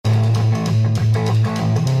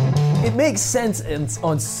It makes sense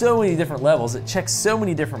on so many different levels. It checks so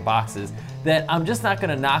many different boxes that I'm just not going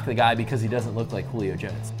to knock the guy because he doesn't look like Julio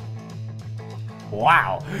Jones.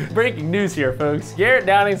 Wow. Breaking news here, folks. Garrett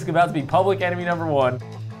Downing's about to be public enemy number one.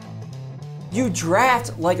 You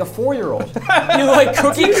draft like a 4-year-old. You like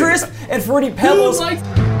Cookie Crisp and Fruity Pebbles.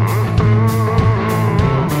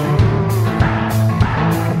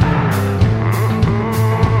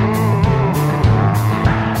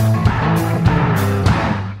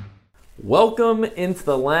 Welcome into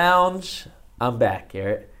the lounge. I'm back,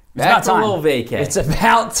 Garrett. Back from a little vacay. It's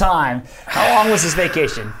about time. How long was this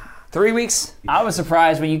vacation? 3 weeks? I was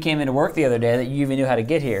surprised when you came into work the other day that you even knew how to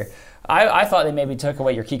get here. I thought they maybe took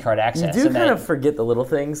away your key card access. You do kind of forget the little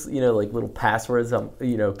things, like little passwords on,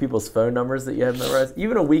 people's phone numbers that you have memorized.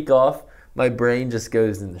 Even a week off, my brain just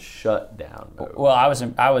goes into shutdown mode. Well, I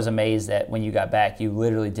was amazed that when you got back, you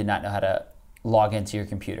literally did not know how to log into your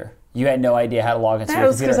computer. You had no idea how to log into your computer. That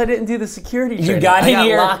was because I didn't do the security training. I got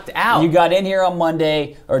locked out. You got in here on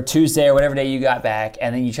Monday or Tuesday or whatever day you got back,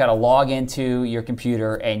 and then you try to log into your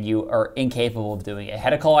computer, and you are incapable of doing it. I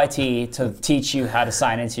had to call IT to teach you how to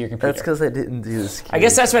sign into your computer. That's because I didn't do the security. I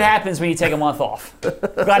guess that's what happens when you take a month off.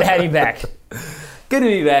 Glad to have you back. Good to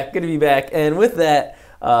be back. Good to be back. And with that,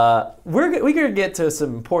 we're going to get to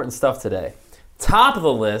some important stuff today. Top of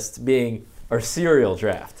the list being our serial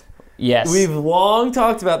draft. Yes. We've long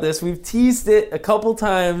talked about this. We've teased it a couple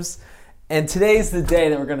times. And today's the day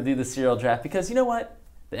that we're going to do the serial draft. Because you know what?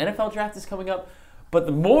 The NFL draft is coming up. But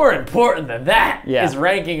the more important than that is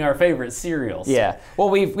ranking our favorite cereals. Yeah. Well,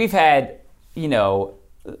 we've had,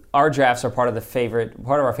 our drafts are part of our favorite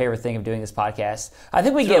thing of doing this podcast. I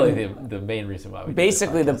think it's really the main reason why we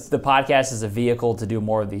basically do this podcast. the podcast is a vehicle to do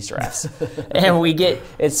more of these drafts. And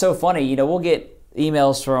it's so funny, we'll get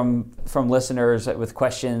emails from listeners with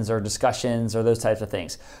questions or discussions or those types of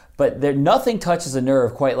things. But nothing touches a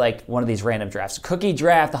nerve quite like one of these random drafts. Cookie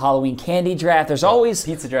draft, the Halloween candy draft. There's always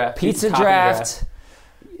pizza draft.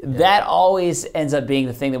 That always ends up being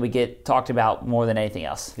the thing that we get talked about more than anything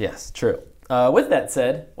else. Yes, true. With that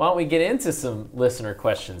said, why don't we get into some listener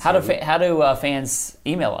questions? How do fans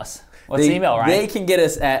email us? What's the email, Ryan? They can get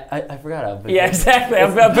us at, I forgot how. Yeah, exactly.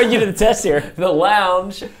 I'm putting you to the test here. The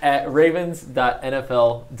lounge at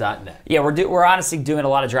ravens.nfl.net. Yeah, we're honestly doing a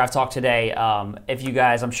lot of draft talk today. If you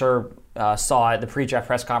guys, I'm sure, saw it, the pre-draft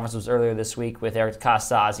press conference was earlier this week with Eric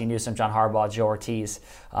DeCosta, Ozzie Newsome, John Harbaugh, Joe Ortiz.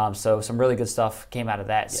 So some really good stuff came out of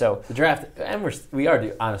that. Yeah, so the draft, and we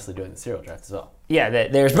are honestly doing the serial draft as well. Yeah,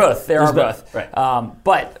 there's both. There are both. Right.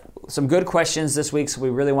 But some good questions this week, so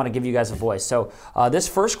we really want to give you guys a voice. So this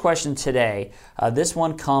first question today, this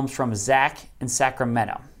one comes from Zach in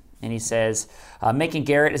Sacramento. And he says, Making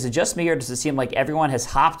Garrett, is it just me or does it seem like everyone has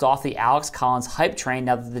hopped off the Alex Collins hype train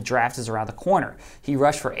now that the draft is around the corner? He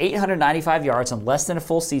rushed for 895 yards in less than a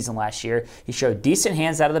full season last year. He showed decent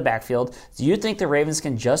hands out of the backfield. Do you think the Ravens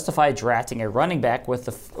can justify drafting a running back with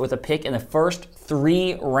a pick in the first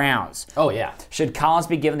 3 rounds? Oh, yeah. Should Collins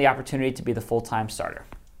be given the opportunity to be the full-time starter?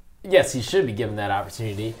 Yes, he should be given that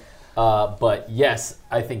opportunity. But yes,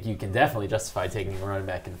 I think you can definitely justify taking a running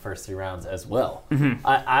back in the first 3 rounds as well.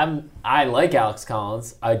 Mm-hmm. I like Alex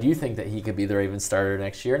Collins. I do think that he could be the Ravens starter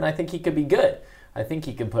next year, and I think he could be good. I think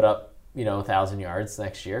he could put up 1,000 yards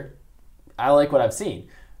next year. I like what I've seen,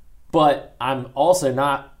 but I'm also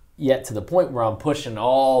not yet to the point where I'm pushing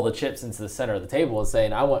all the chips into the center of the table and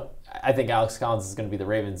saying I think Alex Collins is going to be the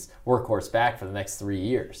Ravens' workhorse back for the next 3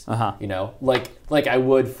 years. Like I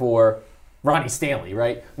would for Ronnie Stanley,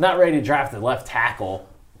 right? I'm not ready to draft a left tackle,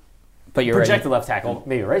 but you're projected ready. Left tackle,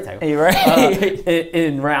 maybe a right tackle. You're right.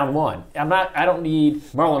 In round 1. I don't need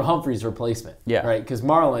Marlon Humphrey's replacement. Yeah. Right? Because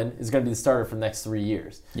Marlon is going to be the starter for the next 3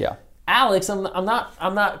 years. Yeah. Alex, I'm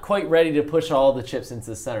not quite ready to push all the chips into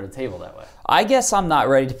the center of the table that way. I guess I'm not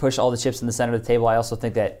ready to push all the chips in the center of the table. I also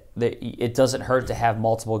think that it doesn't hurt to have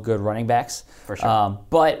multiple good running backs. For sure.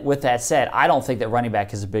 But with that said, I don't think that running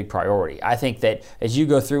back is a big priority. I think that as you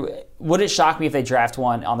go through, would it shock me if they draft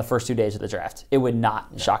one on the first 2 days of the draft? It would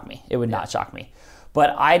not shock me. It would not shock me.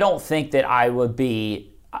 But I don't think that I would be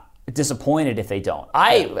disappointed if they don't.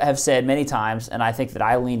 I have said many times, and I think that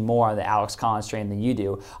I lean more on the Alex Collins train than you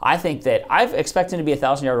do. I think that I've expected him to be a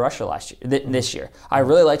 1,000-yard rusher this year. I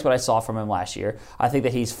really liked what I saw from him last year. I think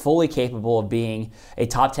that he's fully capable of being a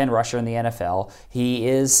top 10 rusher in the NFL.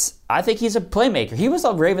 I think he's a playmaker. He was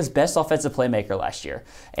the Ravens' best offensive playmaker last year,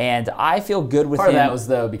 and I feel good with him. Part of that was,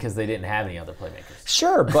 though, because they didn't have any other playmakers.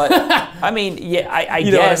 Sure, but I mean, yeah, I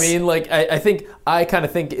you guess. You know what I mean? Like, I kind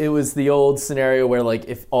of think it was the old scenario where, like,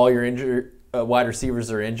 if all your wide receivers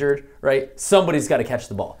are injured, right, somebody's got to catch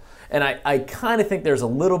the ball. And I kind of think there's a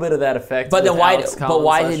little bit of that effect. But then with why? Alex But Collins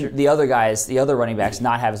why last didn't year. the other guys, the other running backs,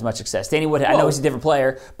 not have as much success? Danny Wood, I know Well- he's a different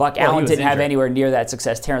player. Buck Well, he Allen was didn't have injured. anywhere near that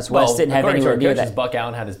success. Terrence West didn't have according to anywhere our near coaches, that. Buck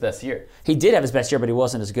Allen had his best year. He did have his best year, but he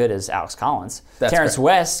wasn't as good as Alex Collins. That's Terrence correct.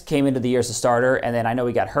 West came into the year as a starter, and then I know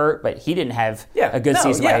he got hurt, but he didn't have a good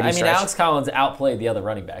season by any I mean, stretch. Alex Collins outplayed the other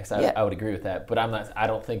running backs. Yeah. I would agree with that. But I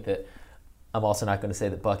don't think that. I'm also not going to say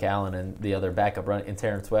that Buck Allen and the other backup run and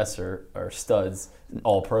Terrence West are studs,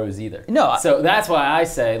 all pros either. No, so that's why I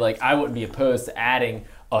say I wouldn't be opposed to adding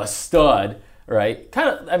a stud, right? Kind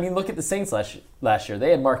of. I mean, look at the Saints last year.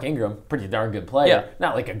 They had Mark Ingram, pretty darn good player. Yeah.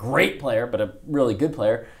 Not like a great player, but a really good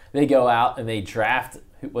player. They go out and they draft.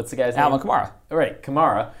 What's the guy's name? Alvin Kamara. Right,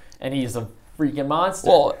 Kamara, and he's a freaking monster.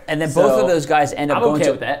 Well, and then So, both of those guys end up I'm going okay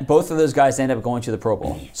to with that. both of those guys end up going to the Pro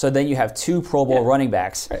Bowl. So then you have 2 Pro Bowl running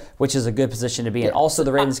backs, Right. which is a good position to be in. Yeah. Also,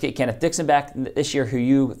 the Ravens get Kenneth Dixon back this year, who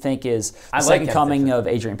you think is the like second Kenneth coming Dixon. of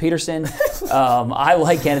Adrian Peterson. I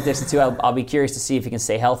like Kenneth Dixon too. I'll be curious to see if he can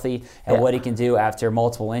stay healthy and Yeah. what he can do after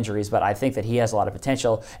multiple injuries. But I think that he has a lot of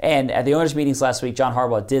potential. And at the owners' meetings last week, John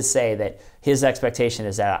Harbaugh did say that his expectation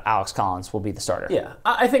is that Alex Collins will be the starter. Yeah,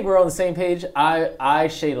 I think we're on the same page. I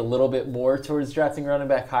shade a little bit more towards drafting running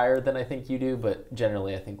back higher than I think you do, but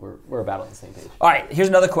generally I think we're about on the same page. All right, here's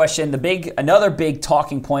another question. Another big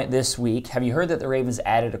talking point this week. Have you heard that the Ravens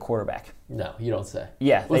added a quarterback? No, you don't say.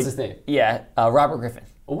 Yeah. What's his name? Yeah, Robert Griffin.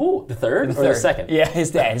 Ooh, the third or the Third. second? Yeah, his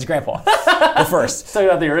dad, his grandpa. The first. Talking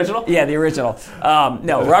about the original? Yeah, the original.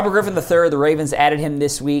 No, Robert Griffin III, the Ravens added him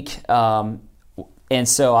this week. And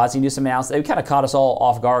so Ozzie Newsome announced, it kind of caught us all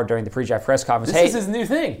off guard during the pre-draft press conference. This is his new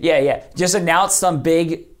thing. Yeah. Just announced some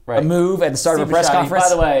big Right. move at the start of a press Steve Bisciotti. conference. By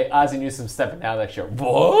the way, Ozzie Newsome stepping down next year.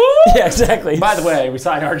 Yeah, exactly. By the way, we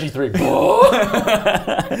signed RG3.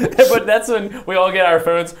 But that's when we all get our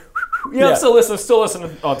phones. Yeah, I'm still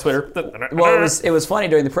listening on Twitter. Well, it was funny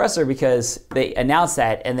during the presser because they announced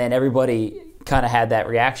that, and then everybody kind of had that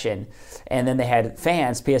reaction. And then they had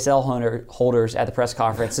fans, PSL holders at the press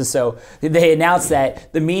conference. And so they announced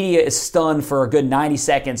that the media is stunned for a good 90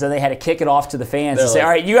 seconds, and they had to kick it off to the fans and say, like- all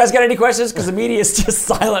right, you guys got any questions? Because the media is just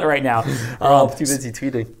silent right now. too busy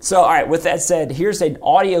tweeting. So, all right, with that said, here's an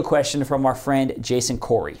audio question from our friend Jason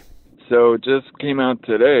Corey. So it just came out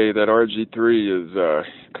today that RG3 is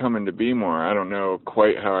coming to be more. I don't know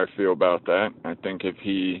quite how I feel about that. I think if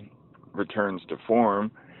he returns to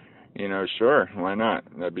form, sure, why not?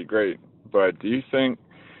 That'd be great. But do you think,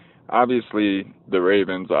 obviously the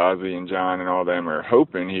Ravens, Ozzie and John and all them are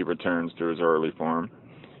hoping he returns to his early form,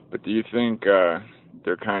 but do you think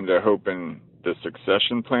they're kind of hoping the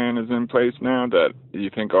succession plan is in place now? That you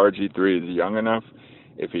think RG3 is young enough?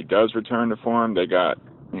 If he does return to form, they got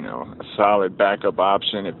a solid backup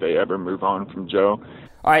option if they ever move on from Joe.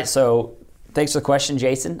 All right, so thanks for the question,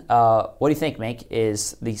 Jason. What do you think, Mink?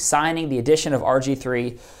 Is the addition of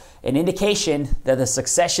RG3 an indication that the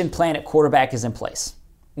succession plan at quarterback is in place?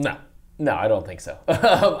 No, I don't think so.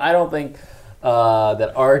 I don't think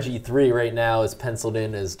that RG3 right now is penciled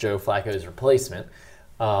in as Joe Flacco's replacement.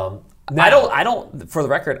 I don't. For the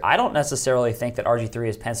record, I don't necessarily think that RG3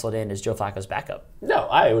 is penciled in as Joe Flacco's backup. No,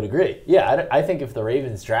 I would agree. Yeah, I think if the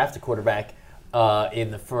Ravens draft a quarterback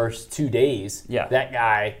in the first 2 days, that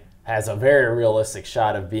guy has a very realistic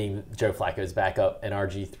shot of being Joe Flacco's backup, and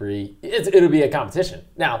RG3, it'll be a competition.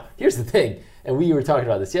 Now, here's the thing, and we were talking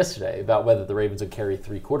about this yesterday, about whether the Ravens would carry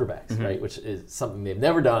 3 quarterbacks, right, which is something they've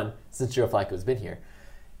never done since Joe Flacco's been here.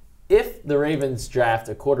 If the Ravens draft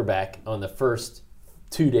a quarterback on the first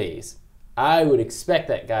 2 days, I would expect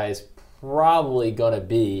that guy's probably going to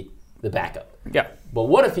be the backup. Yeah. But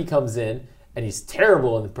what if he comes in and he's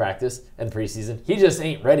terrible in the practice and the preseason? He just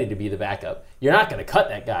ain't ready to be the backup. You're not going to cut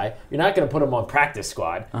that guy. You're not going to put him on practice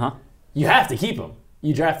squad. You have to keep him.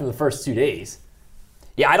 You draft him the first 2 days.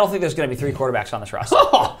 Yeah, I don't think there's going to be 3 quarterbacks on this roster.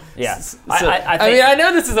 Yeah. I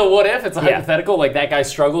know this is a what if. It's a hypothetical. Like, that guy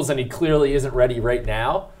struggles and he clearly isn't ready right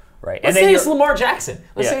now. Right. Let's say it's Lamar Jackson.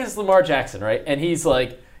 Let's Yeah. say it's Lamar Jackson, right? And he's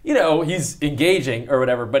like, he's engaging or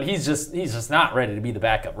whatever, but he's just not ready to be the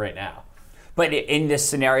backup right now. But in this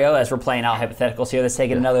scenario, as we're playing out hypotheticals here, let's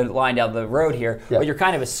take another line down the road here. Yeah. What you're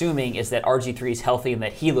kind of assuming is that RG3 is healthy and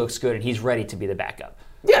that he looks good and he's ready to be the backup.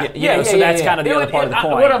 So that's kind of the other part of the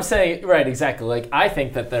coin. What I'm saying, right, exactly. Like, I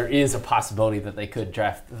think that there is a possibility that they could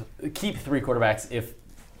keep 3 quarterbacks if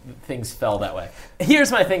things fell that way.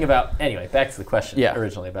 Here's my thing anyway, back to the question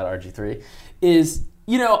originally about RG3, is,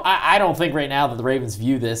 I don't think right now that the Ravens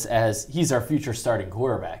view this as he's our future starting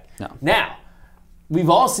quarterback. No. Now, we've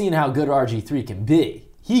all seen how good RG3 can be.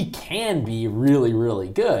 He can be really, really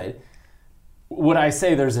good. Would I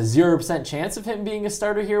say there's a 0% chance of him being a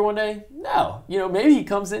starter here one day? No. Maybe he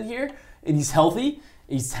comes in here and he's healthy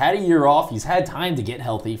He's had a year off. He's had time to get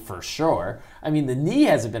healthy for sure. I mean, the knee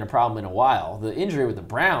hasn't been a problem in a while. The injury with the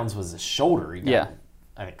Browns was his shoulder. He got,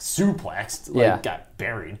 I think, suplexed, got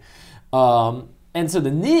buried. And so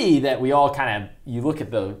the knee that we all kind of, you look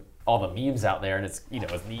at all the memes out there, and it's,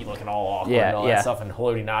 his knee looking all awkward and all that stuff, and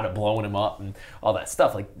Haloti Ngata blowing him up and all that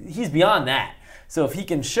stuff. Like, he's beyond that. So if he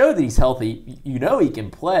can show that he's healthy, he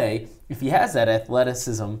can play. If he has that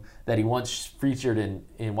athleticism that he once featured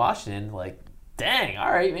in Washington, like, dang,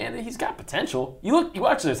 all right, man, he's got potential. You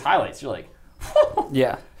watch those highlights, you're like,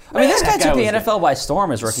 yeah. I mean, this guy took the NFL by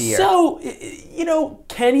storm his rookie year. So,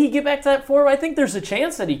 can he get back to that form? I think there's a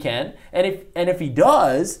chance that he can. And if he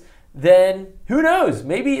does, then who knows?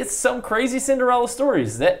 Maybe it's some crazy Cinderella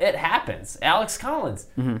stories that it happens. Alex Collins.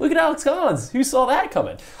 Look at Alex Collins. Who saw that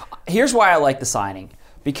coming? Here's why I like the signing.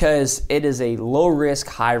 Because it is a low risk,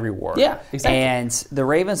 high reward. Yeah, exactly. And the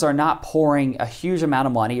Ravens are not pouring a huge amount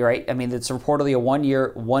of money, right? I mean, it's reportedly a 1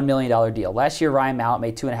 year, $1 million deal. Last year, Ryan Mallett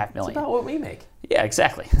made $2.5 million. It's about what we make. Yeah,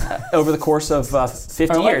 exactly. Over the course of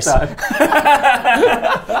 50 years. That.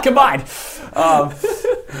 Combined.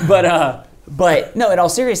 But no, in all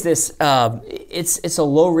seriousness, it's a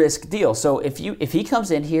low risk deal. So if he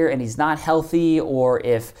comes in here and he's not healthy, or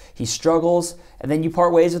if he struggles, and then you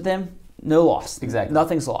part ways with him, no loss. Exactly.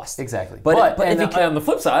 Nothing's lost. Exactly. But if on the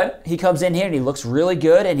flip side, he comes in here and he looks really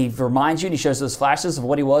good, and he reminds you and he shows those flashes of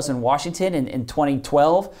what he was in Washington in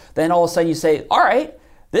 2012, then all of a sudden you say, all right,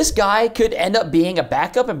 this guy could end up being a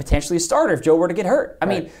backup and potentially a starter if Joe were to get hurt. I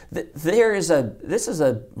mean, this is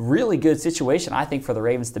a really good situation, I think, for the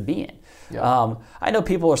Ravens to be in. Yeah. I know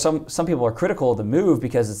some people are critical of the move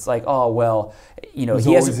because it's like, oh, well, he's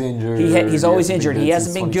always injured. He's always injured. He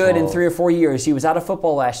hasn't been good in 3 or 4 years. He was out of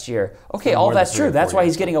football last year. Okay, all that's true. That's why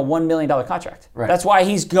he's getting a $1 million contract. Right. That's why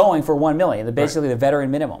he's going for $1 million, basically the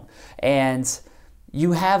veteran minimum. And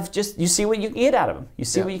you see what you can get out of him. You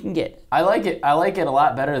see what you can get. I like it a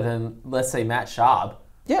lot better than, let's say, Matt Schaub,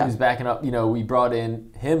 who's backing up. We brought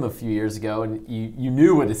in him a few years ago, and you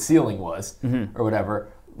knew what his ceiling was or whatever.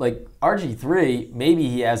 Like RG3, maybe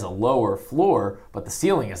he has a lower floor, but the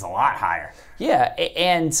ceiling is a lot higher. Yeah,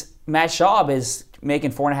 and Matt Schaub is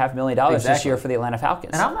making $4.5 million this year for the Atlanta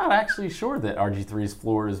Falcons. And I'm not actually sure that RG3's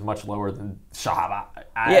floor is much lower than Schaub.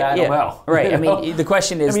 I don't know. Right. I mean, the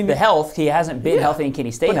question is the health. He hasn't been healthy, and can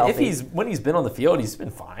he stay healthy? When he's been on the field, he's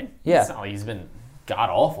been fine. Yeah. It's not like he's been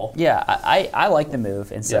god-awful. Yeah, I like the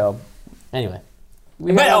move, and so... Anyway.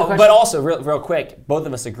 But also, real quick, both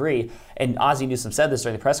of us agree, and Ozzie Newsome said this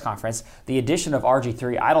during the press conference, the addition of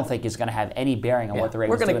RG3 I don't think is going to have any bearing on what the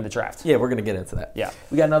Ravens do in the draft. Yeah, we're going to get into that. Yeah.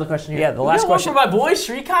 We got another question here. Yeah, the last question. One for my boy,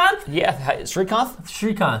 Srikanth? Yeah, Srikanth?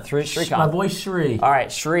 Srikanth. My boy, Shri. All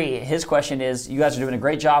right, Shri, his question is, you guys are doing a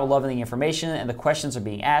great job of loving the information, and the questions are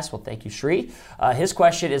being asked. Well, thank you, Shri. His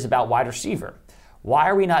question is about wide receiver. Why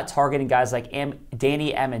are we not targeting guys like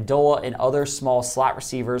Danny Amendola and other small slot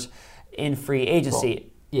receivers in free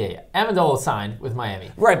agency? Well, yeah. Amendola signed with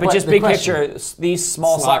Miami. Right, but just big picture, these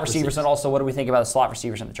small slot receivers, and also what do we think about the slot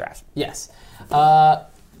receivers in the draft? Yes. I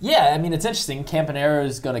mean, it's interesting. Campanaro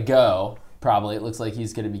is going to go, probably. It looks like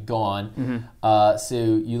he's going to be gone. So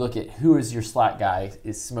you look at who is your slot guy.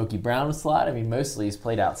 Is Smokey Brown a slot? I mean, mostly he's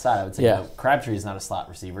played outside. I would say Crabtree is not a slot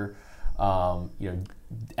receiver.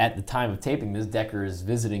 At the time of taping this, Decker is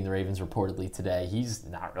visiting the Ravens reportedly today. He's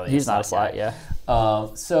not really a slot guy.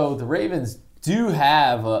 So the Ravens do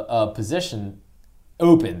have a position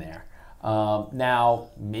open there. Now,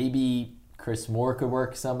 maybe Chris Moore could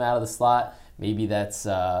work some out of the slot. Maybe that's,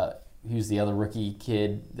 who's the other rookie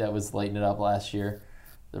kid that was lighting it up last year?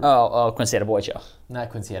 Quincy Adeboyejo. Not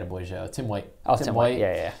Quincy Adeboyejo. Tim White. Oh, Tim White.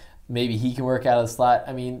 Yeah. Maybe he can work out of the slot.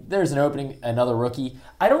 I mean, there's an opening, another rookie.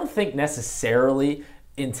 I don't think necessarily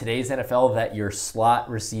in today's NFL that your slot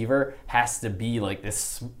receiver has to be like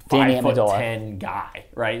this 5'10" guy,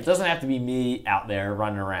 right? It doesn't have to be me out there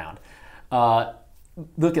running around.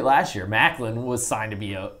 Look at last year. Macklin was signed to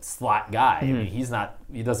be a slot guy. I mean,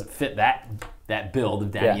 he doesn't fit that build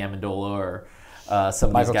of Danny Amendola or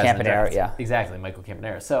some of these guys. Michael Campanaro, Exactly, Michael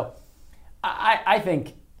Campanaro. So I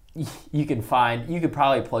think you could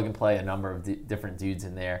probably plug and play a number of different dudes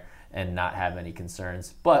in there and not have any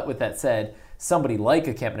concerns. But with that said, somebody like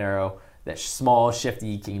a Campanaro that's small,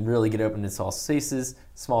 shifty, can really get open in small spaces,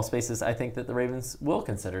 I think that the Ravens will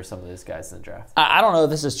consider some of those guys in the draft. I don't know if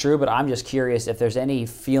this is true, but I'm just curious if there's any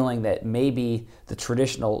feeling that maybe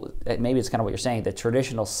maybe it's kind of what you're saying, the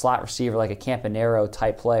traditional slot receiver like a Campanaro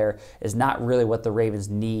type player is not really what the Ravens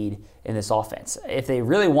need in this offense. If they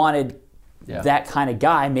really wanted that kind of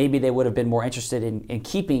guy, maybe they would have been more interested in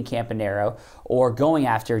keeping Campanaro or going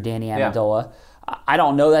after Danny Amendola. I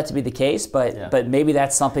don't know that to be the case, but maybe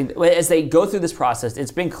that's something. As they go through this process,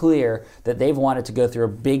 it's been clear that they've wanted to go through a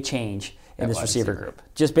big change in this receiver group.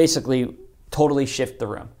 Just basically totally shift the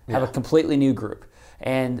room, have a completely new group.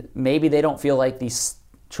 And maybe they don't feel like the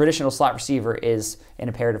traditional slot receiver is an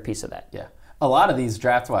imperative piece of that. Yeah. A lot of these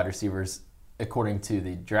draft wide receivers, according to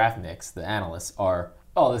the draft mix, the analysts are,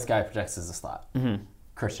 this guy projects as a slot.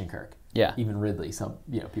 Christian Kirk. Yeah. Even Ridley, some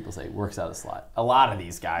people say works out of the slot. A lot of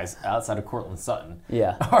these guys outside of Cortland Sutton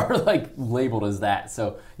are like labeled as that.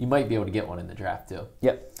 So you might be able to get one in the draft too.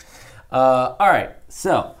 Yep. All right.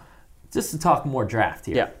 So just to talk more draft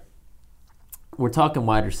here. Yeah. We're talking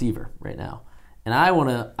wide receiver right now. And I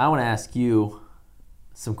wanna ask you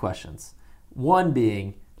some questions. One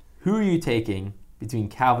being, who are you taking between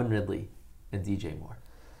Calvin Ridley and DJ Moore?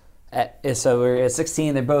 So we're at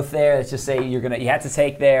 16. They're both there. Let's just say you have to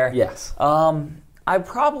take there. Yes.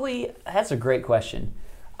 That's a great question.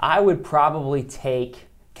 I would probably take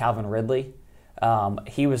Calvin Ridley.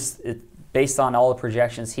 He was, based on all the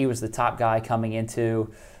projections, he was the top guy coming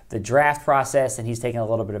into the draft process, and he's taken a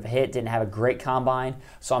little bit of a hit. Didn't have a great combine.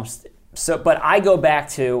 But I go back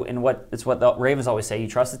to, and it's what the Ravens always say, you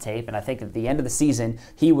trust the tape, and I think at the end of the season,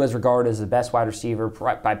 he was regarded as the best wide receiver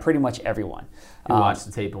by pretty much everyone. Who watched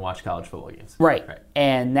the tape and watched college football games. Right.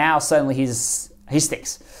 And now suddenly he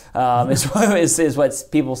stinks, is what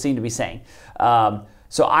people seem to be saying.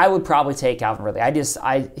 So I would probably take Calvin Ridley.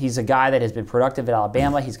 He's a guy that has been productive at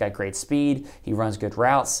Alabama. He's got great speed. He runs good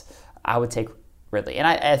routes. I would take Ridley. And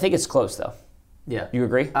I think it's close, though. Yeah. You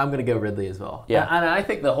agree? I'm going to go Ridley as well. Yeah. And I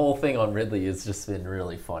think the whole thing on Ridley has just been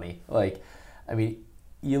really funny.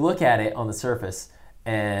 You look at it on the surface,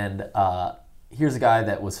 and here's a guy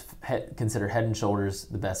that was considered head and shoulders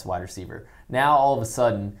the best wide receiver. Now, all of a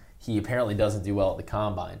sudden, he apparently doesn't do well at the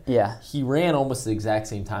combine. Yeah. He ran almost the exact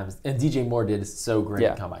same times, and DJ Moore did so great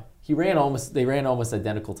at combine. They ran almost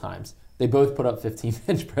identical times. They both put up 15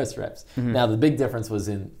 bench press reps. Mm-hmm. Now, the big difference was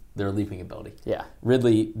in their leaping ability. Yeah.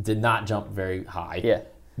 Ridley did not jump very high. Yeah.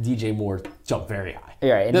 DJ Moore jumped very high.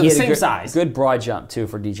 Yeah, and they're he the had same size. Good broad jump, too,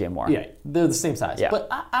 for DJ Moore. Yeah, they're the same size. Yeah. But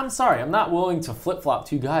I'm sorry, I'm not willing to flip-flop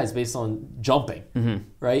two guys based on jumping,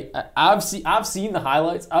 right? I've seen the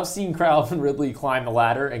highlights. I've seen Calvin Ridley climb the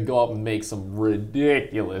ladder and go up and make some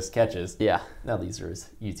ridiculous catches. Yeah. Now, these are his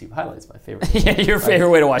YouTube highlights, my favorite. Yeah, your favorite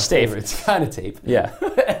way to watch tape. It's kind of tape. Yeah.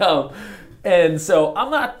 And so I'm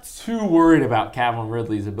not too worried about Calvin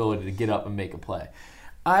Ridley's ability to get up and make a play.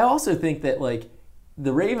 I also think that,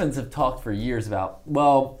 the Ravens have talked for years about,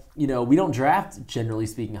 we don't draft, generally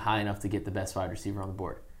speaking, high enough to get the best wide receiver on the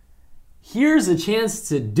board. Here's a chance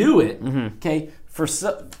to do it, okay?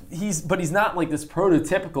 But he's not like this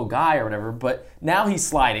prototypical guy or whatever, but now he's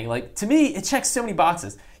sliding. To me, it checks so many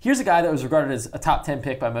boxes. Here's a guy that was regarded as a top 10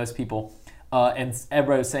 pick by most people, and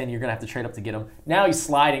everybody was saying you're going to have to trade up to get him. Now he's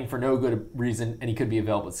sliding for no good reason, and he could be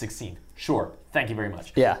available at 16. Sure. Thank you very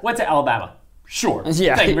much. Yeah. Went to Alabama. Sure.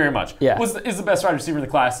 Yeah. Thank you very much. Yeah. Is the best wide receiver in the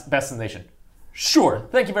class, best in the nation? Sure.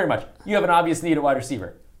 Thank you very much. You have an obvious need at wide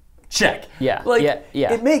receiver. Check. Yeah.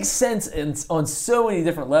 It makes sense on so many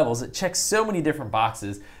different levels. It checks so many different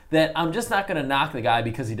boxes that I'm just not going to knock the guy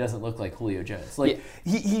because he doesn't look like Julio Jones.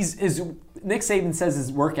 He's Nick Saban says his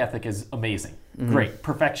work ethic is amazing. Great.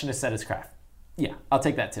 Perfectionist at his craft. Yeah, I'll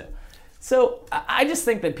take that too. So I just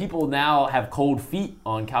think that people now have cold feet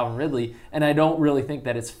on Calvin Ridley, and I don't really think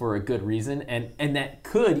that it's for a good reason, and that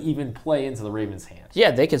could even play into the Ravens' hands.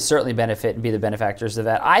 Yeah, they could certainly benefit and be the benefactors of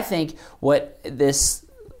that. I think what this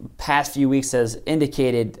past few weeks has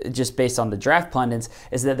indicated, just based on the draft pundits,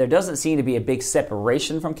 is that there doesn't seem to be a big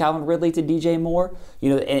separation from Calvin Ridley to DJ Moore.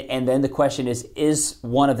 And then the question is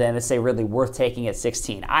one of them, let's say Ridley, worth taking at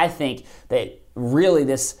 16? I think that really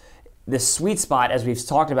this sweet spot, as we've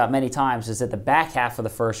talked about many times, is at the back half of the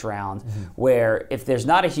first round, where if there's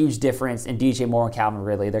not a huge difference in DJ Moore and Calvin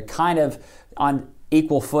Ridley, they're kind of on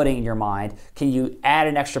equal footing in your mind. Can you add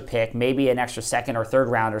an extra pick, maybe an extra second or third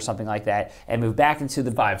round or something like that, and move back into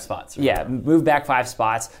the 5 spots? Right? Yeah, move back 5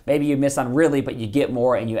 spots. Maybe you miss on Ridley, but you get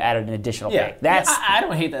more and you added an additional pick. I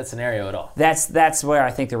don't hate that scenario at all. That's where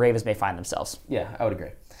I think the Ravens may find themselves. Yeah, I would agree.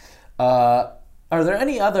 Are there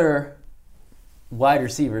any other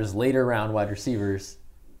later round wide receivers?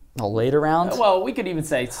 A later round? Well, we could even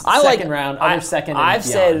say second round, second. I've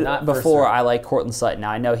beyond, said before I like Cortland Sutton.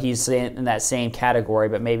 Now I know he's in that same category,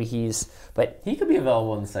 but maybe he could be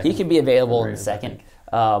available in the second. He could be available in the second.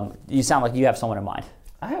 You sound like you have someone in mind.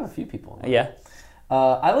 I have a few people in mind. Yeah.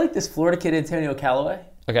 I like this Florida kid, Antonio Callaway.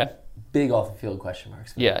 Okay. big off the field question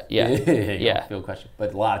marks. Yeah. Big Yeah. off the field question,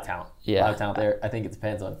 but a lot of talent. Yeah. A lot of talent there. I think it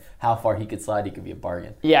depends on how far he could slide. He could be a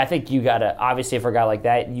bargain. Yeah, I think you got to, obviously for a guy like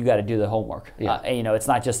that, you got to do the homework. Yeah. And, it's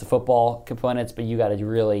not just the football components, but you got to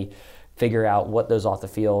really figure out what those off the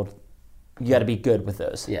field, you got to be good with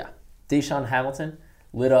those. Yeah. Deshaun Hamilton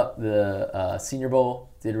lit up the Senior Bowl,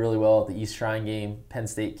 did really well at the East Shrine game. Penn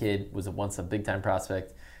State kid, was once a big-time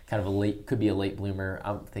prospect. Kind of could be a late bloomer.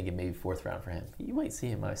 I'm thinking maybe 4th round for him. You might see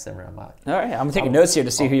him in my 7th-round mock. All right, I'm taking notes here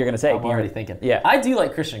to see who you're going to take. I'm already thinking. Yeah. I do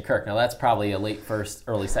like Christian Kirk. Now, that's probably a late 1st,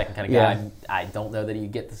 early 2nd kind of guy. Yeah. I don't know that he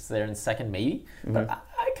gets there in 2nd, maybe. But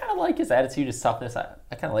I kind of like his attitude, his toughness. I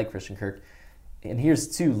kind of like Christian Kirk. And here's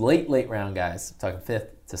 2 late round guys. I'm talking 5th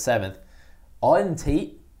to 7th. Auden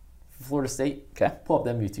Tate, Florida State. Okay. Pull up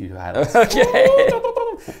them YouTube highlights. Okay.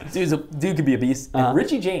 Dude could be a beast. And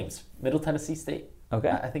Richie James, Middle Tennessee State. Okay.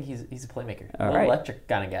 I think he's a playmaker. All right. Electric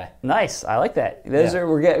kind of guy. Nice. I like that.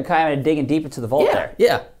 We're kind of digging deep into the vault there.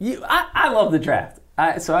 Yeah. I love the draft.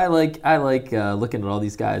 I like looking at all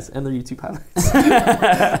these guys and their YouTube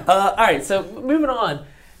highlights. All right, so moving on.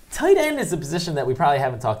 Tight end is a position that we probably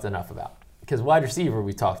haven't talked enough about because wide receiver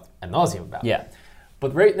we talked ad nauseum about. Yeah.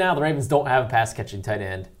 But right now the Ravens don't have a pass-catching tight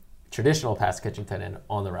end, traditional pass-catching tight end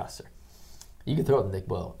on the roster. You can throw it to Nick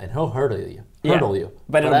Boyle, and he'll hurdle you. But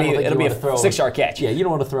I don't think it'll you be a wanna throw 6-yard catch. Yeah, you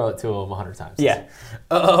don't want to throw it to him 100 times. Yeah.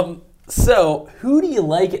 So who do you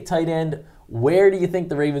like at tight end? Where do you think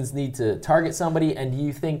the Ravens need to target somebody? And do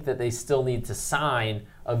you think that they still need to sign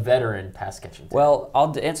a veteran pass catching? Well,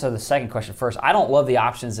 I'll answer the second question first. I don't love the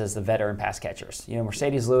options as the veteran pass catchers.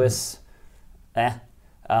 Mercedes Lewis,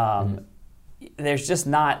 there's just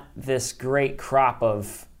not this great crop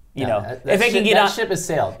of, if they can get on, ship has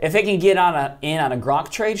sailed. If they can get on a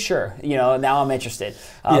Gronk trade, sure. Now I'm interested.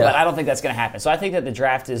 But I don't think that's going to happen. So I think that the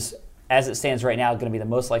draft is, as it stands right now, going to be the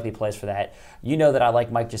most likely place for that. You know that I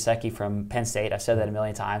like Mike Gesicki from Penn State. I've said that a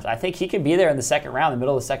million times. I think he could be there in the second round, the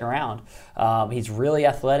middle of the second round. He's really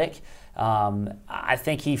athletic. I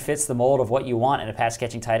think he fits the mold of what you want in a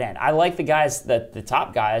pass-catching tight end. I like the guys, the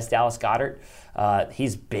top guys, Dallas Goedert.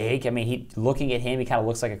 He's big. I mean, looking at him, he kind of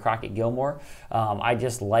looks like a Crockett Gilmore. I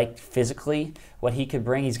just like physically what he could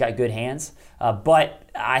bring. He's got good hands. But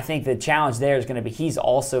I think the challenge there is going to be he's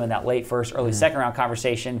also in that late first, early second round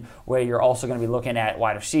conversation where you're also going to be looking at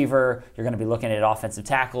wide receiver. You're going to be looking at offensive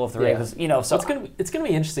tackle if the Ravens, So it's going to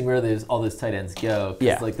be interesting where all those tight ends go.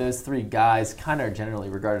 Like those 3 guys kind of are generally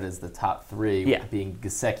regarded as the top 3, being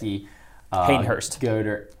Gesicki, Hayden Hurst,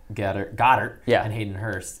 Goddard, and Hayden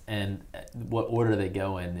Hurst, and what order they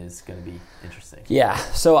go in is going to be interesting. Yeah,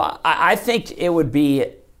 so I think it would be,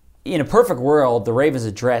 in a perfect world, the Ravens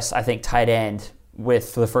address, I think, tight end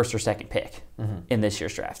with the first or second pick in this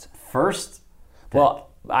year's draft. First? Well,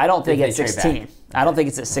 I don't think it's 16. I don't think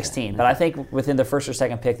it's at 16, but I think within the first or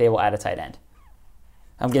second pick, they will add a tight end.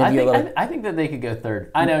 I'm giving you a little. I think that they could go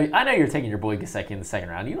third. I know you're taking your boy Gesicki in the second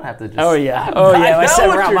round. You don't have to just. Oh yeah. I know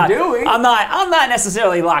what you're doing. I'm not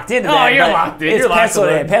necessarily locked into that. Oh, you're locked in. It's you're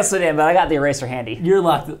penciled in. But I got the eraser handy. You're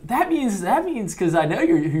locked in. That means because I know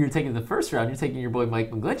who you're taking in the first round. You're taking your boy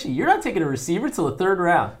Mike McGlinchey. You're not taking a receiver till the third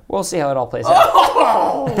round. We'll see how it all plays out.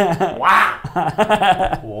 Oh,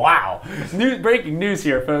 wow! Wow! Breaking news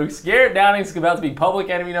here, folks. Garrett Downing's about to be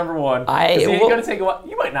public enemy number 1. He ain't going to take one.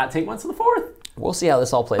 You might not take one till the 4th. We'll see how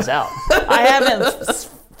this all plays out. I haven't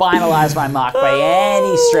finalized my mock by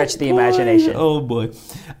any stretch of the imagination. Oh boy!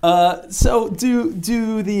 So do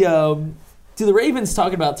the Ravens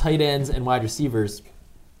talking about tight ends and wide receivers?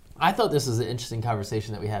 I thought this was an interesting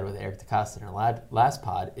conversation that we had with Eric DeCosta in our last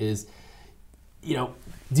pod. Is do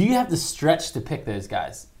you have to stretch to pick those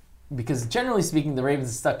guys? Because generally speaking, the Ravens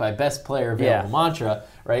are stuck by best player available mantra,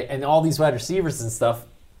 right? And all these wide receivers and stuff,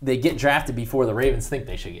 they get drafted before the Ravens think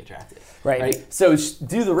they should get drafted. Right. So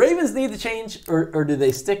do the Ravens need to change, or do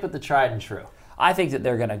they stick with the tried and true? I think that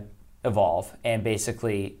they're going to evolve and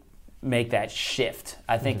basically make that shift.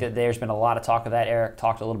 I think that there's been a lot of talk of that. Eric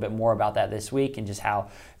talked a little bit more about that this week and just how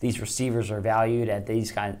these receivers are valued at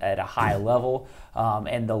at a high level,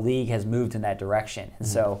 and the league has moved in that direction. And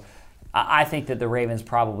so I think that the Ravens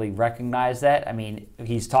probably recognize that. I mean,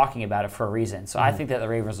 he's talking about it for a reason. So I think that the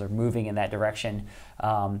Ravens are moving in that direction.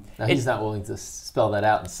 Now, he's not willing to spell that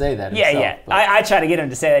out and say that himself. Yeah. I tried to get him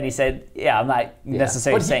to say that, and he said, I'm not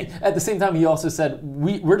necessarily saying. At the same time, he also said,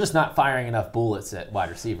 we're just not firing enough bullets at wide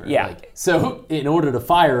receiver. Yeah. So in order to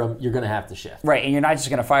fire him, you're going to have to shift. Right, and you're not just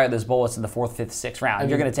going to fire those bullets in the 4th, 5th, 6th round.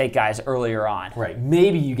 You're going to take guys earlier on. Right.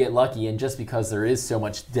 Maybe you get lucky, and just because there is so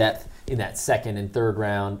much depth in that 2nd and 3rd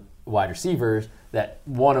round wide receivers, that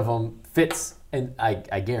one of them fits, and I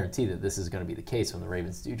guarantee that this is going to be the case when the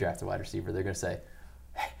Ravens do draft a wide receiver. They're going to say,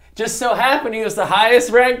 Just so happened he was the highest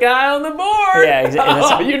ranked guy on the board. Yeah,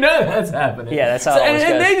 exactly. You know that's happening. Yeah, that's how it always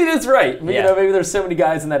and goes. maybe that's right. Yeah. You know, maybe there's so many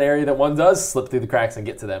guys in that area that one does slip through the cracks and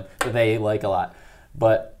get to them that they like a lot.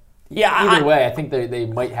 But Yeah, either way, I think they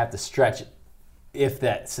might have to stretch if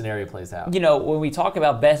that scenario plays out. You know, when we talk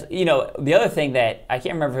about best, you know, the other thing that I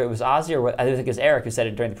can't remember if it was Ozzy or what, I think it was Eric who said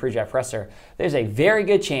it during the pre-draft presser. There's a very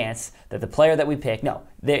good chance that the player that we pick,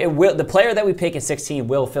 the player that we pick at 16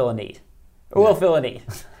 will fill a need, or will fill a need.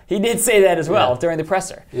 He did say that as well during the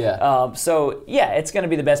presser. Yeah. So, yeah, it's going to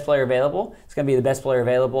be the best player available. It's going to be the best player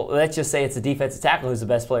available. Let's just say it's a defensive tackle who's the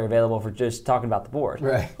best player available for just talking about the board.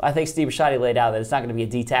 Right. I think Steve Bisciotti laid out that it's not going to be a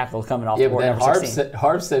D tackle coming off the board. Yeah, but number then 16.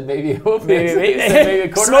 Harv said maybe it will be. Maybe a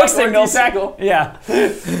quarterback smoke or a signals. D tackle. Yeah.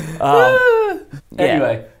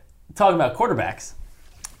 Anyway, talking about quarterbacks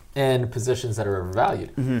and positions that are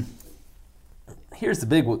overvalued. Mm-hmm. Here's the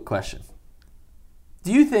big question.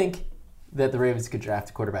 Do you think that the Ravens could draft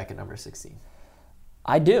a quarterback at number 16?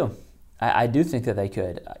 I do. I do think that they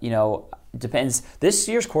could. You know, it depends. This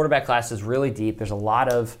year's quarterback class is really deep. There's a lot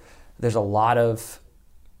of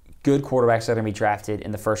good quarterbacks that are going to be drafted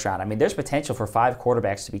in the first round. I mean, there's potential for 5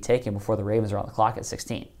 quarterbacks to be taken before the Ravens are on the clock at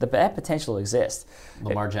 16. That potential exists.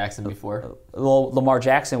 Lamar Jackson before? Well, Lamar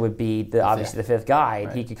Jackson would be obviously the 5th guy.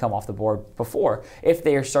 Right. He could come off the board before. If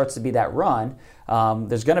there starts to be that run,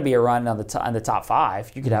 there's going to be a run on the top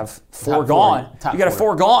 5. You could have 4 gone. You got a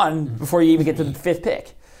 4 gone before you even get to the 5th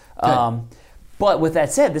pick. But with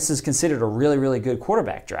that said, this is considered a really, really good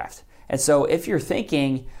quarterback draft. And so if you're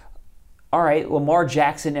thinking, all right, Lamar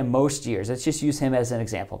Jackson in most years, let's just use him as an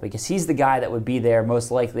example because he's the guy that would be there most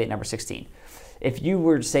likely at number 16. If you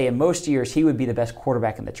were to say in most years, he would be the best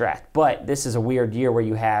quarterback in the draft. But this is a weird year where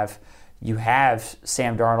you have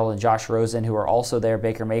Sam Darnold and Josh Rosen who are also there,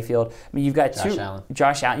 Baker Mayfield. I mean, you've got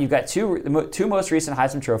Josh Allen. You've got two most recent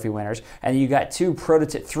Heisman Trophy winners, and you got 3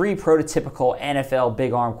 prototypical NFL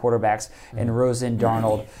big arm quarterbacks in Rosen,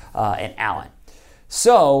 Darnold, and Allen.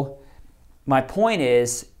 So my point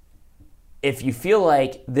is, if you feel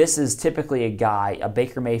like this is typically a guy, a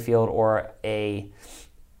Baker Mayfield or a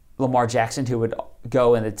Lamar Jackson who would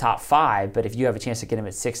go in the top 5, but if you have a chance to get him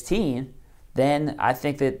at 16, then I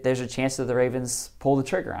think that there's a chance that the Ravens pull the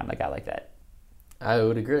trigger on a guy like that. I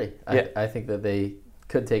would agree. Yeah. I think that they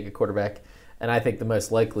could take a quarterback, and I think the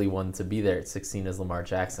most likely one to be there at 16 is Lamar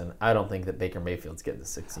Jackson. I don't think that Baker Mayfield's getting to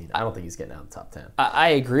 16. I don't think he's getting out of the top 10. I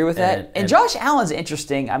agree with that. And Josh Allen's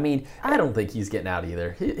interesting. I mean, I don't think he's getting out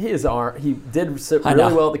either. His arm, he did really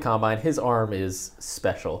well at the combine. His arm is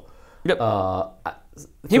special. Yep.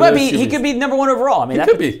 He could be number 1 overall. I mean, he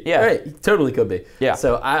could be. Yeah, right. He totally could be. Yeah.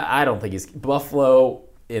 So I don't think he's Buffalo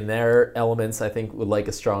in their elements. I think would like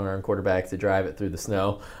a strong arm quarterback to drive it through the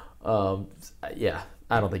snow.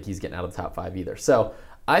 I don't think he's getting out of the top 5 either. So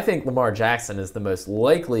I think Lamar Jackson is the most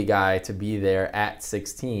likely guy to be there at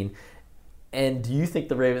 16. And do you think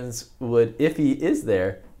the Ravens would, if he is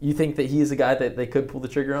there, you think that he's a guy that they could pull the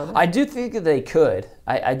trigger on? I do think that they could.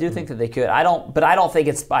 I do think that they could. I don't think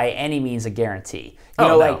it's by any means a guarantee.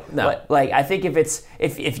 No. Like I think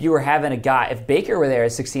if you were having a guy, if Baker were there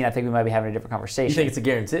at 16, I think we might be having a different conversation. You think it's a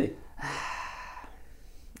guarantee?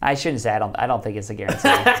 I shouldn't say I don't think it's a guarantee.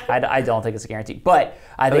 I don't think it's a guarantee, but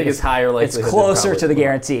I think it's higher likelihood. It's closer to the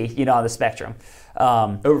guarantee, on the spectrum.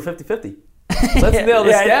 Over 50-50. Let's nail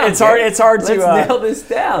this down. It's hard to nail this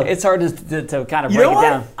down. It's hard to kind of break it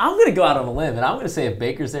down. I'm going to go out on a limb, and I'm going to say if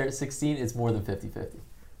Baker's there at 16, it's more than 50-50.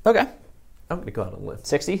 Okay. I'm going to go out on a limb.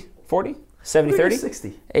 60, 40, 70, 30,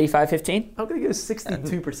 60, 85, 15. I'm going to go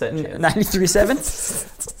 62% chance. 93, 7.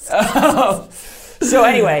 So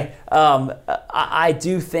anyway, I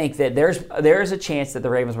do think that there is a chance that the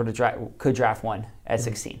Ravens could draft one at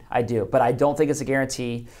 16. I do, but I don't think it's a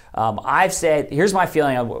guarantee. I've said, here's my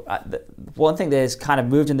feeling. One thing that has kind of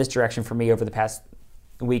moved in this direction for me over the past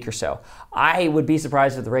week or so. I would be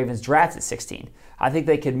surprised if the Ravens draft at 16. I think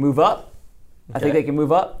they could move up. Okay. I think they can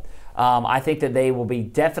move up. I think that they will be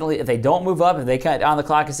definitely, if they don't move up, if they cut on the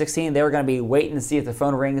clock at 16, they're going to be waiting to see if the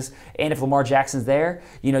phone rings and if Lamar Jackson's there.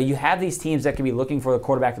 You have these teams that can be looking for the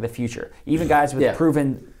quarterback of the future. Even guys with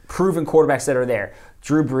proven quarterbacks that are there.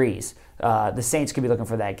 Drew Brees. The Saints could be looking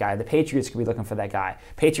for that guy. The Patriots could be looking for that guy.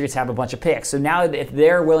 Patriots have a bunch of picks. So now if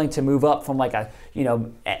they're willing to move up from like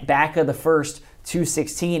back of the first to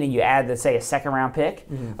 16 and you add, let's say, a second round pick,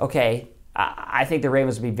 okay, I think the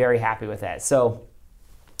Ravens would be very happy with that. So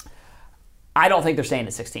I don't think they're staying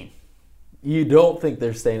at 16. You don't think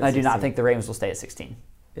they're staying at 16? I do not think the Ravens will stay at 16.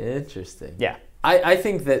 Interesting. Yeah. I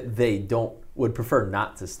think that they would prefer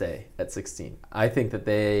not to stay at 16. I think that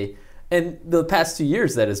they, and the past 2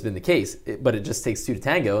 years that has been the case, but it just takes 2 to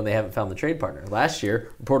tango, and they haven't found the trade partner. Last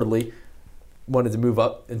year, reportedly, wanted to move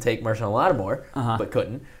up and take Marshawn Lattimore, but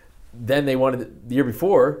couldn't. Then the year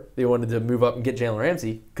before, they wanted to move up and get Jalen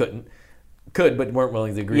Ramsey, could, but weren't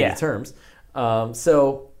willing to agree to terms. And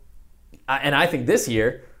I think this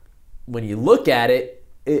year, when you look at it,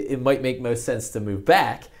 it might make most sense to move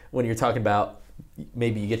back when you're talking about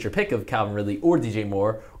maybe you get your pick of Calvin Ridley or DJ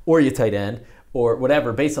Moore or your tight end or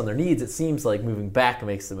whatever. Based on their needs, it seems like moving back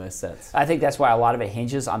makes the most sense. I think that's why a lot of it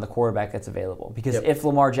hinges on the quarterback that's available. Because if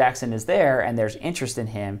Lamar Jackson is there and there's interest in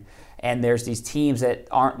him, and there's these teams that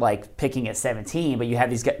aren't like picking at 17, but you have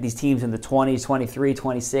these teams in the 20s, 23,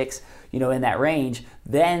 26, in that range,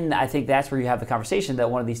 then I think that's where you have the conversation that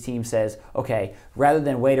one of these teams says, okay, rather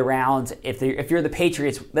than wait around, if you're the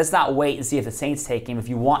Patriots, let's not wait and see if the Saints take him. If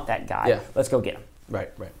you want that guy, let's go get him.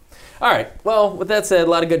 Right. All right. Well, with that said, a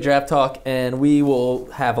lot of good draft talk, and we will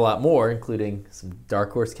have a lot more, including some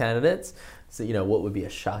dark horse candidates. So, what would be a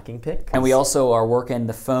shocking pick? And we also are working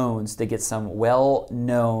the phones to get some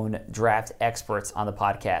well-known draft experts on the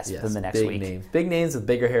podcast within the next week. Names. Big names with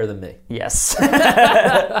bigger hair than me. Yes.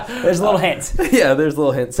 There's a little hint. Yeah, there's a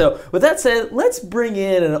little hint. So, with that said, let's bring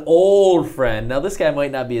in an old friend. Now, this guy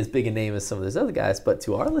might not be as big a name as some of those other guys, but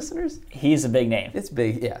to our listeners, he's a big name. It's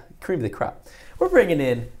big, cream of the crop. We're bringing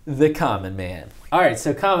in the Common Man. All right,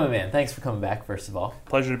 so Common Man, thanks for coming back, first of all.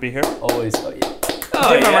 Pleasure to be here. Always.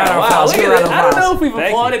 Oh, yeah. Wow. Look at I don't know if we've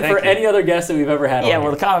applauded for any other guest that we've ever had on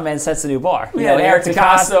well, the Common Man sets the new bar. Eric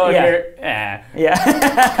Picasso here.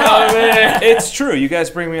 Common Man. It's true. You guys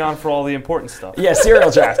bring me on for all the important stuff. Yeah, serial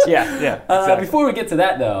draft. Yeah. Exactly. Before we get to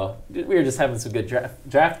that, though, we were just having some good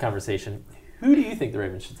draft conversation. Who do you think the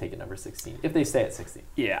Ravens should take at number 16, if they stay at 16?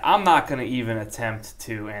 Yeah, I'm not going to even attempt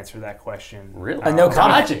to answer that question. Really? No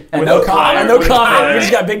comment. No comment. We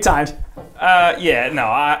just got big timed.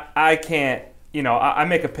 I can't. I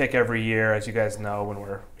make a pick every year, as you guys know, when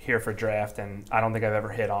we're here for draft, and I don't think I've ever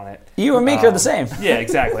hit on it. You and Meek are the same. Yeah,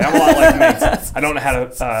 exactly. I'm a lot like Meek. I don't know how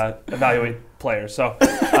to evaluate players. So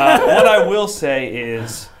what I will say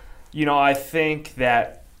is, I think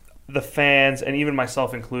that the fans, and even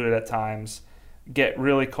myself included at times, get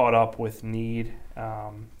really caught up with need.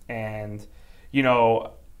 And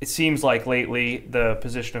it seems like lately the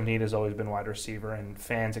position of need has always been wide receiver, and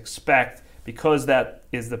fans expect, because that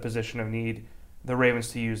is the position of need, the Ravens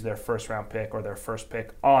to use their first-round pick or their first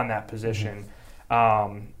pick on that position.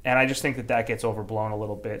 And I just think that gets overblown a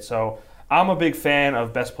little bit. So I'm a big fan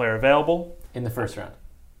of best player available. In the first round?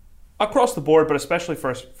 Across the board, but especially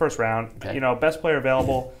first round. Okay. Best player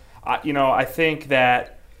available. I think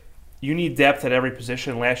that you need depth at every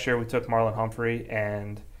position. Last year we took Marlon Humphrey,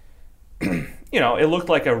 and it looked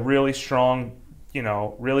like a really strong,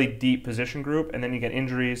 really deep position group, and then you get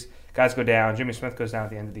injuries, guys go down, Jimmy Smith goes down at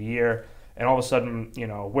the end of the year, and all of a sudden,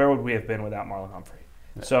 where would we have been without Marlon Humphrey?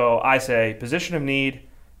 Right. So I say position of need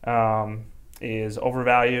is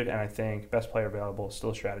overvalued, and I think best player available is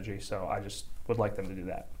still a strategy, so I just would like them to do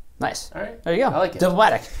that. Nice. All right. There you go. I like it.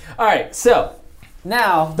 Diplomatic. All right, so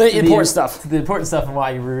now the important stuff. The important stuff and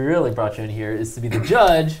why we really brought you in here is to be the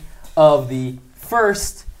judge of the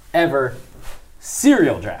first ever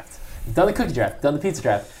cereal draft. We've done the cookie draft, done the pizza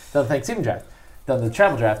draft, done the Thanksgiving draft, done the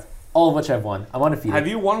travel draft, all of which I've won. I'm undefeated. Have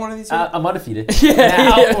you won one of these? I'm undefeated.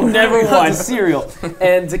 Never won. Cereal.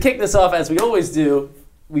 And to kick this off, as we always do,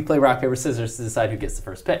 we play rock, paper, scissors to decide who gets the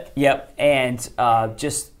first pick. Yep, and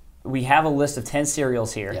we have a list of 10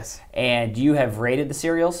 cereals here. Yes. And you have rated the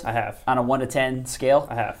cereals? I have. On a 1 to 10 scale?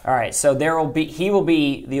 I have. All right, so he will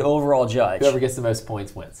be the overall judge. Whoever gets the most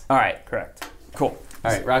points wins. All right. Correct. Cool.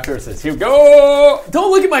 All right, rock, paper, scissors. Here we go.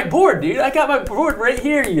 Don't look at my board, dude. I got my board right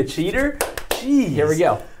here, you cheater. Jeez. Here we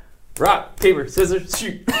go. Rock, paper, scissors,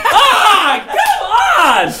 shoot. Come on!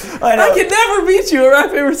 I can never beat you at rock,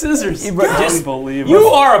 paper, scissors. Unbelievable. You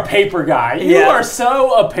are a paper guy. You are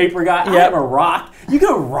so a paper guy. I am a rock. You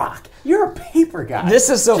go rock. You're a paper guy. This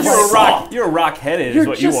is so funny. You're rock-headed is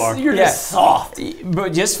what you are. You're just soft.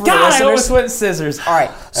 But just for God, the listeners. I almost went scissors. All right,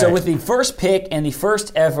 so with the first pick and the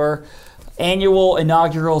first ever annual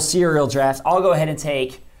inaugural cereal draft, I'll go ahead and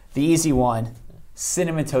take the easy one.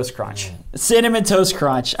 Cinnamon Toast Crunch. Cinnamon Toast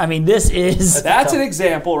Crunch. I mean, this is... That's an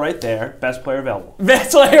example right there. Best player available.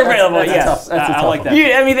 Best player available, yes. I like that.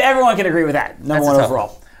 Everyone can agree with that. Number one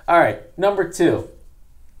overall. All right, number 2.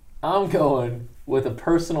 I'm going with a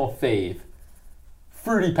personal fave.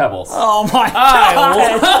 Fruity Pebbles. Oh, my God.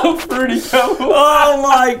 I love Fruity Pebbles. Oh,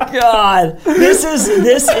 my God. This is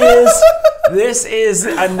This is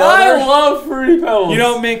I another. love Fruity Pebbles. You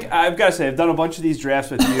know, Mink, I've got to say, I've done a bunch of these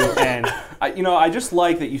drafts with you, and I just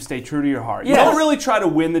like that you stay true to your heart. You Yes. don't really try to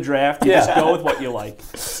win the draft. You Yeah. just go with what you like.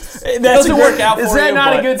 That's doesn't work out for Is that you,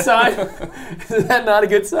 not a but good sign? Is that not a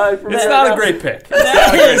good sign for me? It's right not now? a great pick.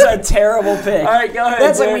 That is a terrible pick. All right, go ahead.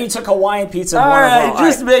 That's like Derek. when you took Hawaiian pizza. And All won a right, vote.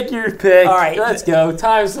 just make your pick. All right. Let's go.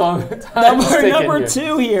 Time's song. Time's ticking Number here.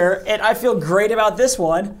 2 here, and I feel great about this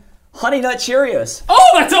one. Honey Nut Cheerios. Oh,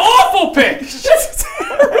 that's an awful pick. That's a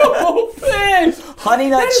terrible pick. Honey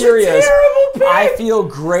Nut That is a Cheerios. terrible pick. I feel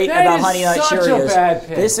great That about is Honey Nut such a Cheerios. bad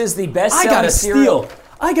pick. This is the best I selling gotta cereal. steal.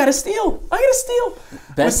 I gotta steal.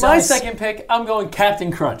 With my selling- second pick, I'm going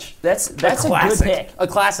Captain Crunch. That's a good Classic. pick. A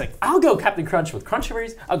classic. I'll go Captain Crunch with Crunch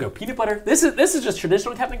berries. I'll go peanut butter. This is just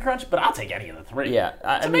traditional Captain Crunch, but I'll take any of the three. Yeah, it's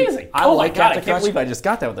I mean, amazing. I oh like my god, Captain I can't Crunch. believe I just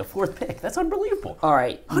got that with the 4th pick. That's unbelievable. All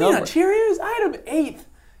right, Honey Nut Cheerios. I had them 8th.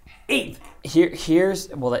 Here's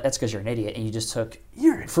that's because you're an idiot and you just took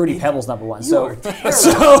You're an Fruity idiot. Pebbles number 1. are So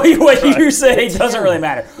terrible. what you say doesn't really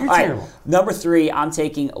matter. You're All right, terrible. number 3, I'm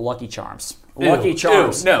taking Lucky Charms. Lucky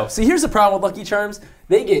Charms. No. See, here's the problem with Lucky Charms.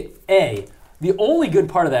 They get the only good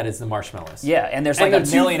part of that is the marshmallows. Yeah, and there's like And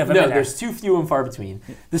a million of them No, in there. there's too few and far between.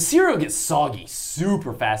 The cereal gets soggy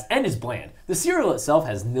super fast and is bland. The cereal itself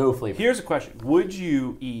has no flavor. Here's a question. Would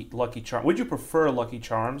you eat Lucky Charms? Would you prefer Lucky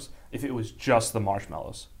Charms if it was just the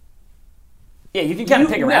marshmallows? Yeah, you can kind of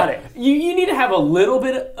pick around it. You need to have a little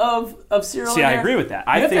bit of cereal. See, in I there. agree with that.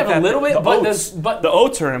 You I have think to have that a little bit, the but oats, but the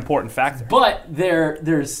oats are an important factor. But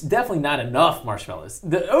there's definitely not enough marshmallows.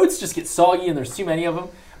 The oats just get soggy and there's too many of them.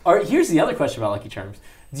 Here's the other question about Lucky Charms.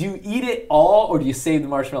 Do you eat it all or do you save the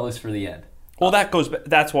marshmallows for the end? Well,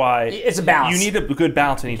 that's why It's a balance. You need a good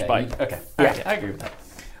balance in each bite. Okay. Yeah. Okay, I agree with that.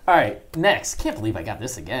 All right, next. Can't believe I got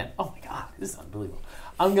this again. Oh my god, this is unbelievable.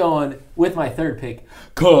 I'm going with my 3rd pick,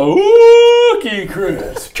 Cookie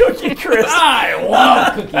Crisp. Cookie Crisp. I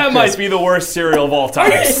love Cookie That Crisp. might be the worst cereal of all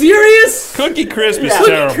time. Are you serious? Cookie Crisp is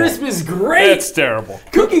Cookie terrible. Crisp is great. It's terrible.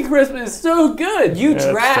 Cookie Crisp is so good. it's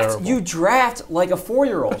terrible. You draft like a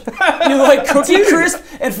 4-year-old. You like Cookie Crisp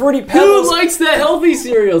and Fruity Pebbles. Who likes the healthy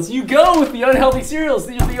cereals? You go with the unhealthy cereals.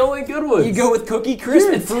 These are the only good ones. You go with Cookie Crisp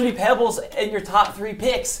and Fruity Pebbles in your top 3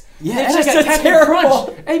 picks. Yeah, It's and I just got a Captain terrible.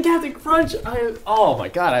 Crunch. And Captain Crunch. Oh my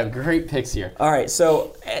god, I have great picks here. All right,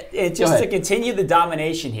 so just to ahead. continue the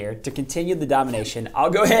domination here,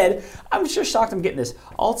 I'll go ahead. I'm sure shocked I'm getting this.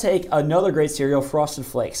 I'll take another great cereal, Frosted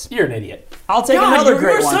Flakes. You're an idiot. I'll take God, another you're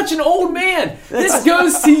great one. such an old man. This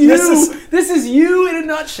goes to you. This is you in a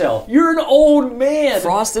nutshell. You're an old man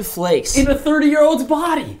Frosted Flakes. in a 30-year-old's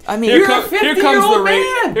body. I mean, You're here a 50-year-old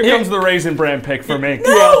man. Here comes the Raisin Bran pick for me.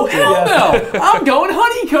 No, hell no. I'm going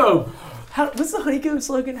honeycomb. What's the honeycomb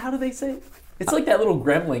slogan? How do they say it? It's like that little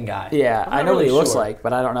gremlin guy. yeah, I'm I not know what he really looks sure. like,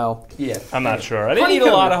 but I don't know. Yeah. I'm not sure. I didn't eat a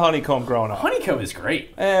Honeycomb. lot of honeycomb growing up. Honeycomb is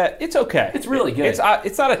great. It's okay. It's really good.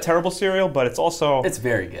 It's not a terrible cereal, but it's also It's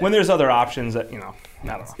very good. when there's other options that I don't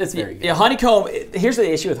know. It's very good. Yeah, honeycomb. Here's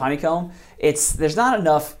the issue with honeycomb. There's not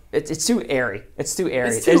enough. It's too airy. It's too airy.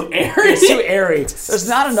 It's too airy? It's too airy. There's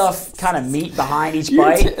not enough kind of meat behind each You're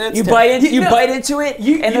bite. that's You ter- bite in, You you know- bite into it, and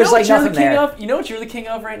You there's know like what you're nothing the king there. of? You know what you're the king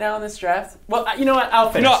of right now in this draft? Well, you know what? I'll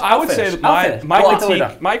finish. I would say that I'll my finish. Till we're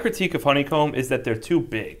done. my critique of honeycomb is that they're too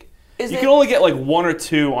big. Is You it- can only get like 1 or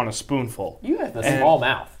 2 on a spoonful. You have a And- small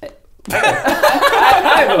mouth.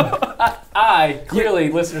 I clearly,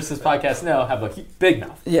 listeners to this podcast know, have a big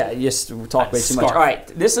mouth. Yeah, you just talk way too much. Scarf. All right,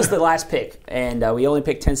 this is the last pick, and we only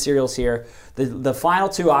picked 10 cereals here. The final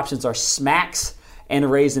 2 options are Smacks and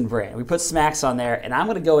Raisin Bran. We put Smacks on there, and I'm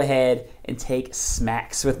going to go ahead and take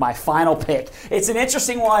Smacks with my final pick. It's an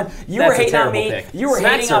interesting one. You were That's a hating on terrible me. pick. You were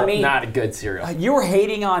Smacks hating on are me. Not a good cereal. You were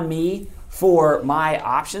hating on me for my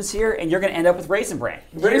options here, and you're going to end up with Raisin Bran.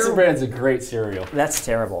 Raisin Bran's a great cereal. That's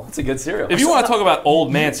terrible. It's a good cereal. If you want to talk about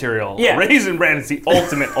old man cereal, Yeah. Raisin Bran is the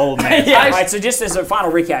ultimate old man. Yeah, all right, so just as a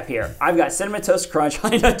final recap here, I've got Cinnamon Toast Crunch,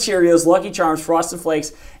 Honey Nut Cheerios, Lucky Charms, Frosted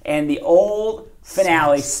Flakes, and the old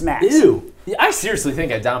finale, Smacks. Ew. I seriously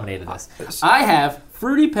think I dominated this. I have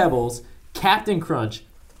Fruity Pebbles, Captain Crunch,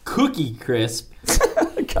 Cookie Crisp,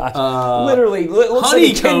 Gosh, literally, looks like a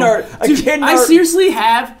Honeycomb. kindergarten. Dude, I seriously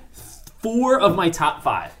have 4 of my top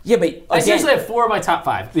 5. Yeah, but I again, seriously have 4 of my top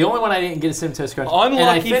 5. The only one I didn't get is Cinnamon Toast Crunch. And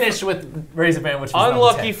I Unlucky finished with Raisin Bran, which was number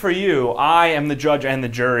Unlucky 10. for you, I am the judge and the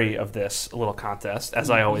jury of this little contest, as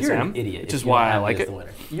I always You're am. an idiot. Which if is you why don't I have like me as it. the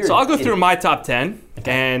winner. You're So an I'll go idiot. through my top 10,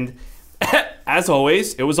 and as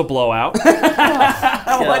always, it was a blowout.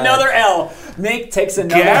 another L. Mink takes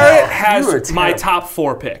another Garrett L. You are has my terrible. top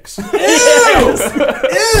 4 picks.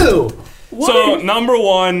 Ew! So number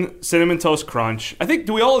 1, Cinnamon Toast Crunch. I think.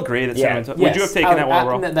 Do we all agree that Cinnamon Toast? Would you have taken that one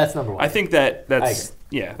overall? That's number 1. I think that's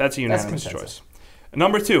a unanimous choice.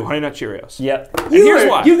 Number 2, Honey Nut Cheerios. Yep. And here's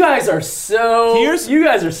why. You guys are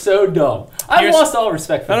so dumb. I've lost all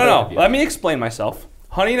respect for both of you. Let me explain myself.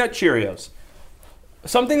 Honey Nut Cheerios.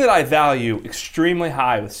 Something that I value extremely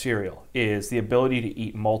high with cereal is the ability to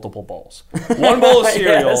eat multiple bowls. One bowl of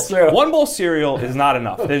cereal, that's true. One bowl of cereal is not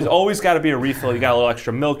enough. There's always got to be a refill. You got a little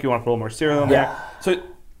extra milk. You want to put a little more cereal in there. So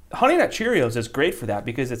Honey Nut Cheerios is great for that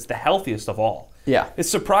because it's the healthiest of all. Yeah. It's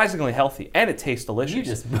surprisingly healthy and it tastes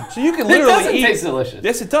delicious. So you can literally it doesn't taste delicious.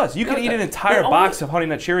 Yes, it does. You can eat an entire box of Honey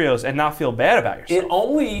Nut Cheerios and not feel bad about yourself. It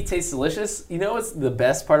only tastes delicious. You know what's the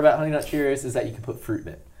best part about Honey Nut Cheerios is that you can put fruit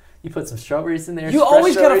in it. You put some strawberries in there. You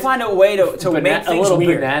always got to find a way to make things little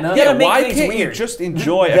weird. banana. You gotta make why things can't weird. you just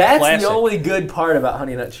enjoy a That's classic? the only good part about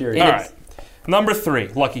Honey Nut Cheerios. All right. Number 3,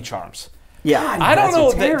 Lucky Charms. Yeah. I don't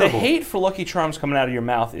know. The terrible. hate for Lucky Charms coming out of your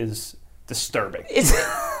mouth is disturbing.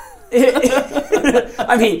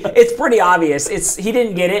 I mean, it's pretty obvious. He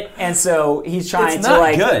didn't get it, and so he's trying It's to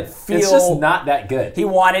not good. feel. It's just not that good. He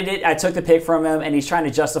wanted it. I took the pick from him, and he's trying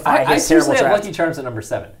to justify I his seriously terrible have draft. Lucky Charms at number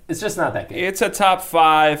 7. It's just not that good. It's a top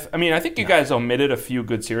 5. I mean, I think you guys omitted a few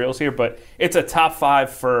good cereals here, but it's a top 5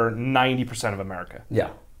 for 90% of America. Yeah.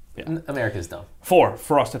 America's dumb. 4,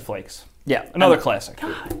 Frosted Flakes. Yeah, Another classic.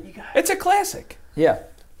 God, you guys. It's a classic. Yeah.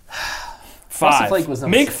 Frosted 5. Flake was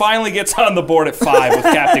number Mink 6. finally gets on the board at 5 with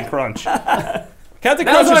Captain Crunch. Captain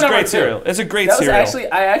That was Crunch my is number great 2. cereal. It's a great That was cereal.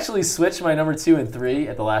 I actually switched my number 2 and 3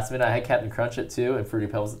 at the last minute. I had Captain Crunch at 2 and Fruity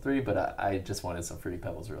Pebbles at 3, but I just wanted some Fruity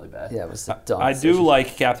Pebbles really bad. Yeah, it was a dumb I decision. do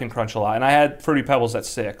like Captain Crunch a lot, and I had Fruity Pebbles at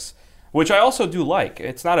 6, which I also do like.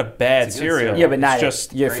 It's not a bad It's a good cereal. cereal. Yeah, but not it's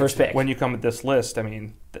just your first pick. when you come with this list. I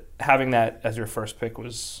mean, having that as your first pick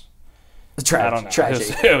was I don't know.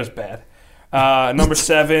 Tragic. It was bad. Number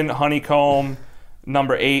 7, Honeycomb.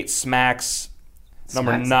 Number 8, Smacks.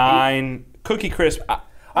 Number Smacks 9, Cookie Crisp.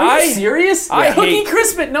 Are you serious? I Cookie hate-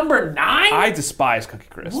 Crisp at number 9? I despise Cookie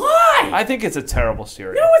Crisp. Why? I think it's a terrible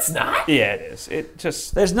cereal. No, it's not. Yeah, it is. It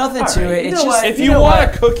just There's nothing to right, it. you It's know just what? if You you know want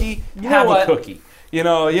what? a cookie, have what? a cookie. You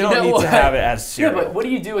don't need what? to have it as cereal. Yeah, but what do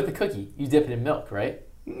you do with the cookie? You dip it in milk, right?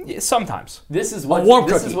 Yeah, sometimes. This is what warm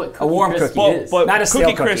this cookie. is what A Cookie warm Crisp cookie. is. But Not a stale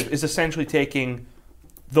Cookie Crisp cookie. is essentially taking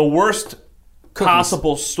the worst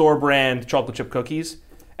possible store brand chocolate chip cookies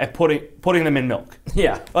and putting them in milk.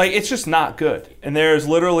 yeah. Like, it's just not good. And there's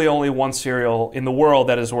literally only one cereal in the world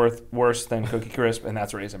that is worse than Cookie Crisp, and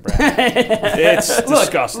that's Raisin Bran. It's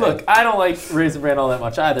disgusting. Look, I don't like Raisin Bran all that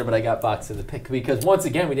much either, but I got boxed in the pick because once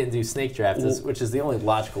again we didn't do snake draft, which is the only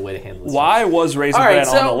logical way to handle this. Why was Raisin All right, Bran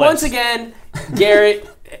on the so list? once again, Garrett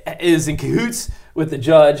is in cahoots with the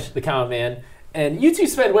judge, the common man, and you two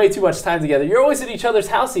spend way too much time together. You're always at each other's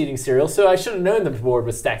house eating cereal, so I should have known the board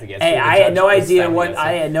was stacked against Hey, me. The I had judge no was idea stacked what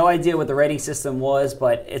against me. the rating system was,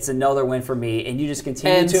 but it's another win for me, and you just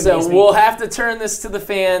continue And to so amaze me. we'll have to turn this to the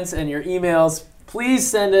fans and your emails. Please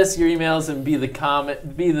send us your emails and be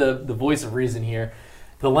the voice of reason here.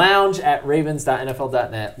 The lounge at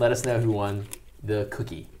ravens.nfl.net. Let us know who won the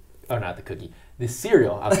cookie. Oh, not the cookie. The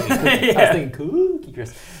cereal. I was thinking cookie. I was thinking Cookie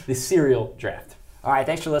Crisp. The cereal draft. All right,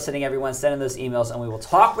 thanks for listening, everyone. Send in those emails, and we will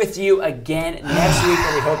talk with you again next week,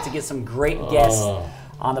 where we hope to get some great guests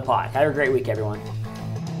on the pod. Have a great week, everyone.